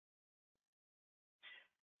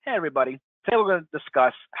Hey everybody, today we're going to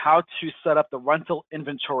discuss how to set up the rental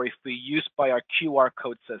inventory for use by our QR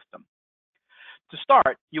code system. To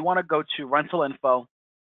start, you want to go to Rental Info,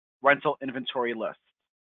 Rental Inventory List.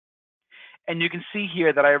 And you can see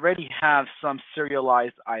here that I already have some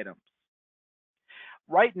serialized items.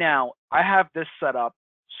 Right now, I have this set up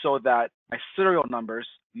so that my serial numbers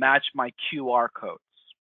match my QR codes.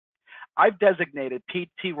 I've designated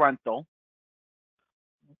PT Rental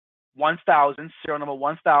 1000, serial number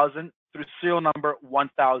 1000 through serial number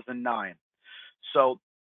 1009. So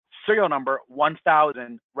serial number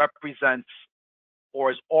 1000 represents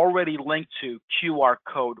or is already linked to QR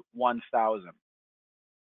code 1000.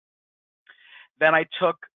 Then I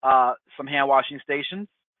took some hand washing stations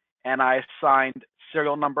and I assigned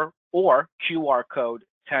serial number or QR code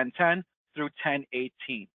 1010 through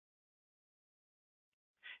 1018.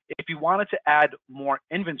 If you wanted to add more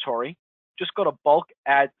inventory, just go to bulk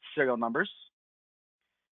add serial numbers,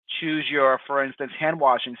 choose your, for instance, hand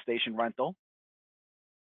washing station rental,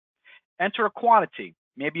 enter a quantity.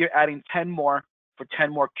 Maybe you're adding 10 more for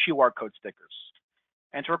 10 more QR code stickers.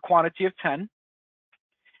 Enter a quantity of 10,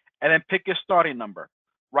 and then pick your starting number.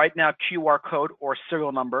 Right now, QR code or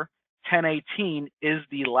serial number 1018 is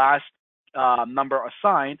the last number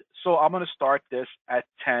assigned, so I'm going to start this at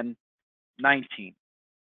 1019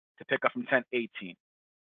 to pick up from 1018.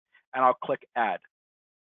 And I'll click add,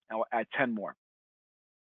 and I'll add 10 more.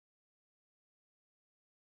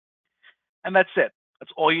 And that's it.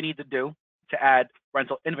 That's all you need to do to add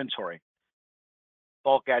rental inventory.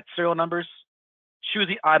 Bulk add serial numbers, choose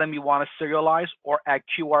the item you want to serialize or add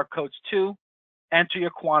QR codes to, enter your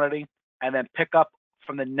quantity, and then pick up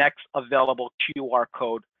from the next available QR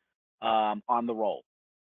code on the roll.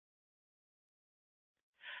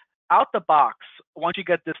 Out the box, once you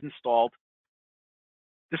get this installed,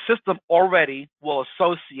 the system already will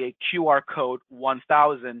associate QR code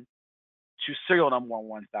 1000 to serial number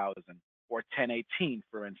 1000 or 1018,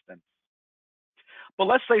 for instance. But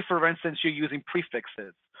let's say, for instance, you're using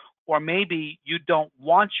prefixes, or maybe you don't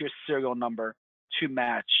want your serial number to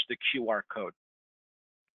match the QR code.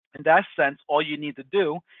 In that sense, all you need to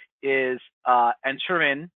do is enter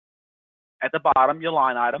in at the bottom your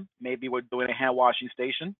line item. Maybe we're doing a hand washing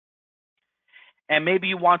station. And maybe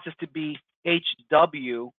you want this to be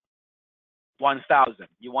HW 1000.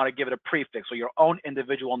 You want to give it a prefix or your own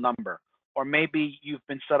individual number. Or maybe you've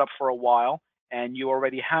been set up for a while and you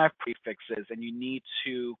already have prefixes and you need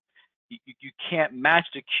to, you can't match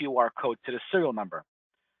the QR code to the serial number.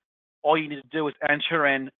 All you need to do is enter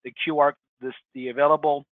in the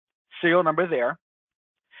available serial number there.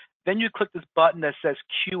 Then you click this button that says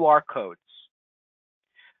QR codes.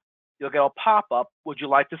 You'll get a pop-up. Would you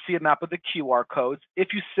like to see a map of the QR codes? If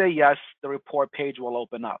you say yes, the report page will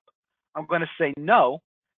open up. I'm going to say no.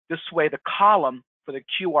 This way the column for the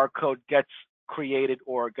QR code gets created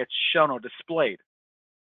or gets shown or displayed.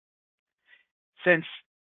 Since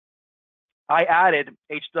I added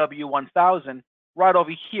HW1000, right over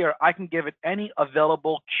here, I can give it any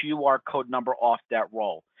available QR code number off that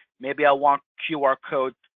roll. Maybe I want QR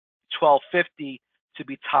code 1250 to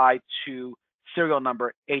be tied to serial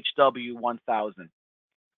number HW1000.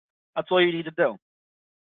 That's all you need to do.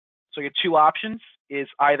 So your two options is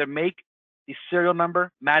either make the serial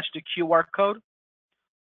number match the QR code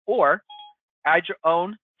or add your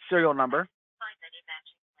own serial number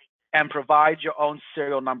and provide your own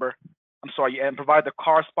serial number. And provide the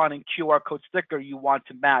corresponding QR code sticker you want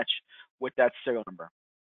to match with that serial number.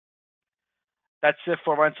 That's it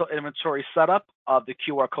for rental inventory setup of the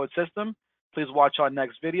QR code system. Please watch our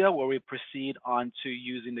next video where we proceed on to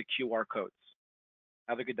using the QR codes.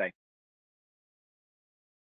 Have a good day.